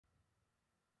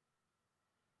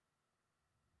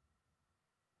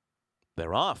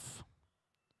They're off.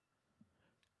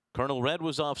 Colonel Red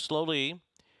was off slowly.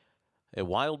 A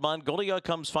Wild Mongolia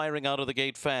comes firing out of the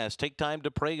gate fast. Take Time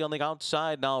to Pray on the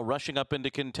outside now, rushing up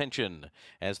into contention.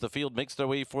 As the field makes their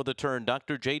way for the turn,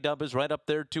 Dr. J-Dub is right up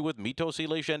there too with Mitos y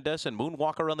Leyendas and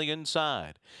Moonwalker on the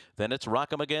inside. Then it's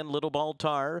Rock'em Again, Little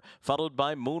Baltar, followed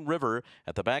by Moon River.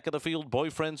 At the back of the field,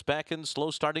 Boyfriend's back in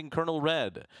slow starting Colonel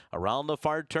Red. Around the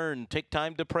far turn, Take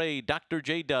Time to Pray, Dr.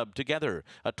 J-Dub together.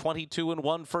 A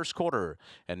 22-1 first quarter.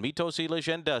 And Mitos y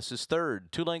Leyendas is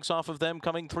third. 2 lengths off of them,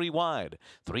 coming 3 wide.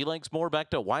 3 lengths more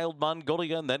back to Wild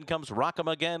Mongolia, and then comes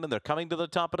Rock'em Again, and they're coming to the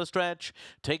top of the stretch.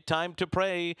 Take Time to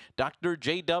Pray, Dr.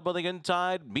 J-Dub on the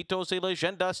inside, Mitos y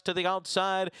Leyendas to the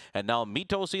outside, and now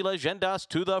Mitos y Leyendas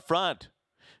to the front.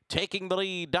 Taking the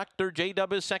lead, Dr.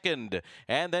 J-Dub is second,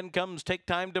 and then comes Take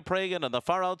Time to Pray, and on the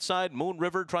far outside, Moon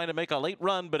River trying to make a late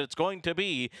run, but it's going to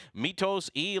be Mitos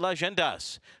y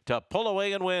Leyendas to pull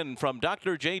away and win from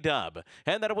Dr. J-Dub.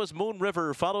 And then it was Moon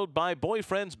River, followed by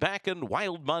Boyfriend's back and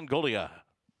Wild Mongolia.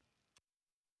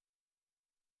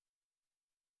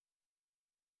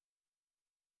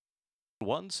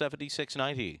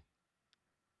 $176.90.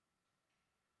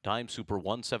 Time Super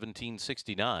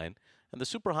 $117.69, and the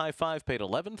Super High 5 paid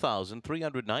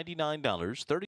 $11,399.30.